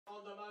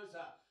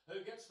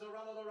who gets the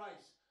run of the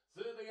race.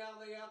 Third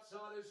on the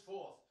outside is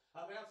fourth.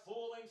 About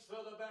 4 lengths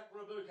further back,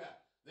 Rabuka.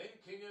 Then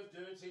King of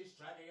Dirty's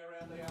tracking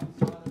around the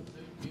outside of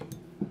Two King.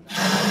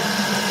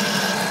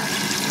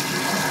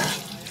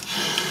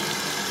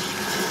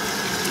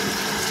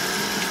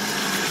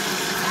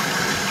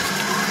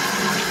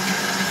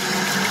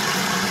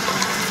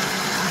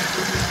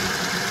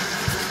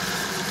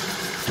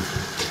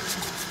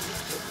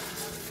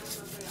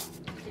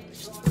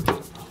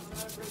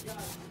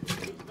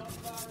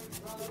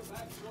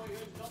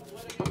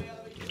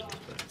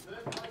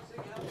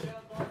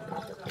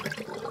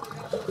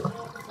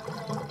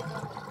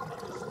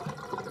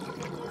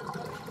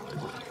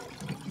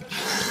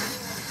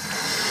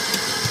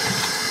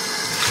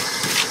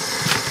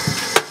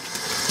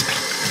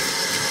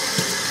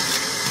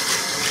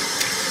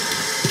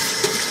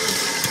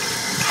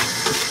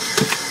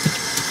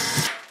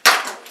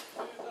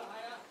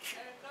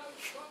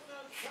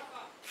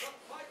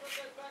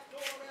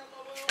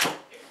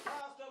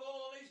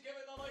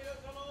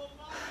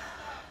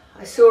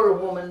 I saw a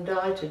woman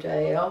die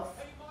today off.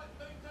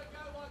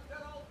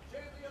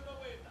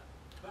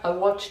 I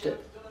watched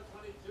it.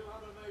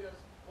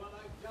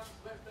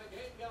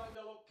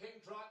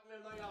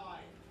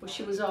 Well,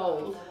 she was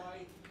old.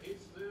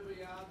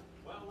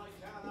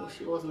 Well,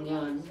 she wasn't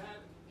young.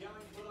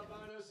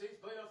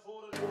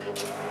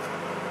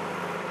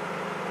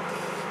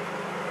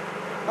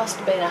 Must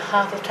have been a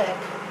heart attack.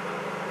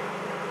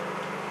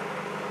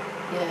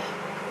 Yeah,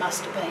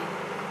 must have been.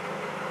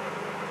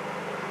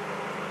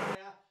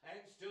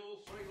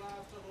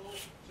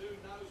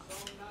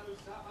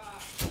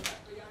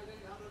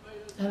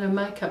 And her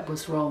makeup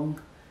was wrong.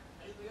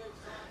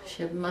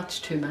 She had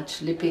much too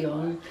much lippy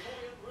on,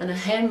 and her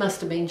hand must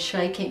have been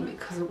shaking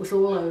because it was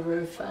all over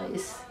her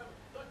face.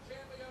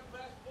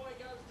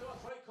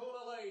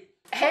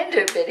 And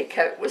her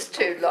petticoat was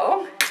too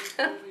long.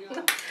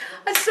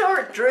 I saw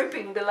it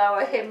drooping below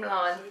her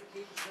hemline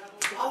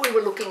while we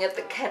were looking at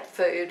the cat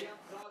food.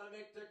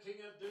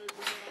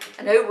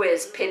 And who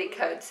wears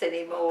petticoats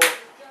anymore?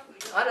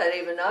 I don't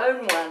even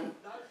own one.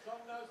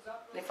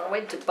 If I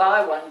went to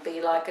buy one, it'd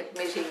be like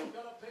admitting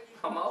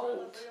I'm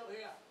old.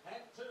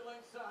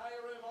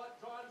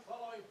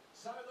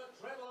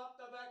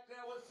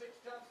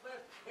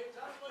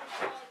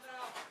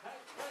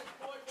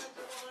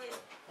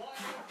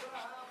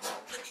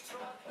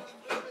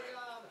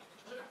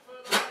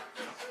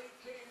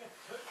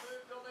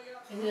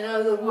 And you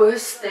know the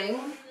worst thing?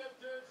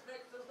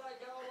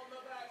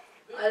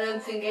 I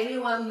don't think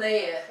anyone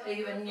there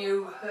even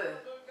knew her.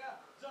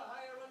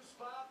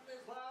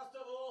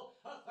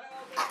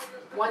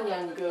 One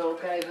young girl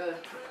gave her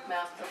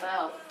mouth to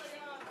mouth.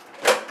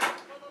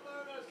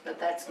 But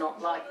that's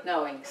not like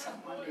knowing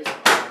someone, is it?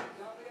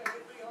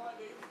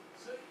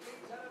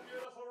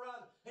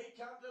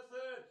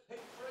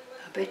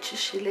 I bet you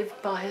she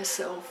lived by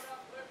herself.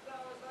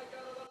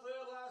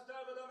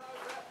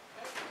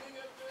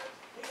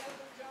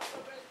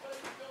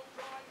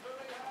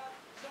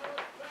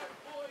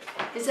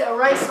 Is there a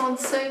race on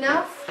soon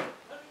enough?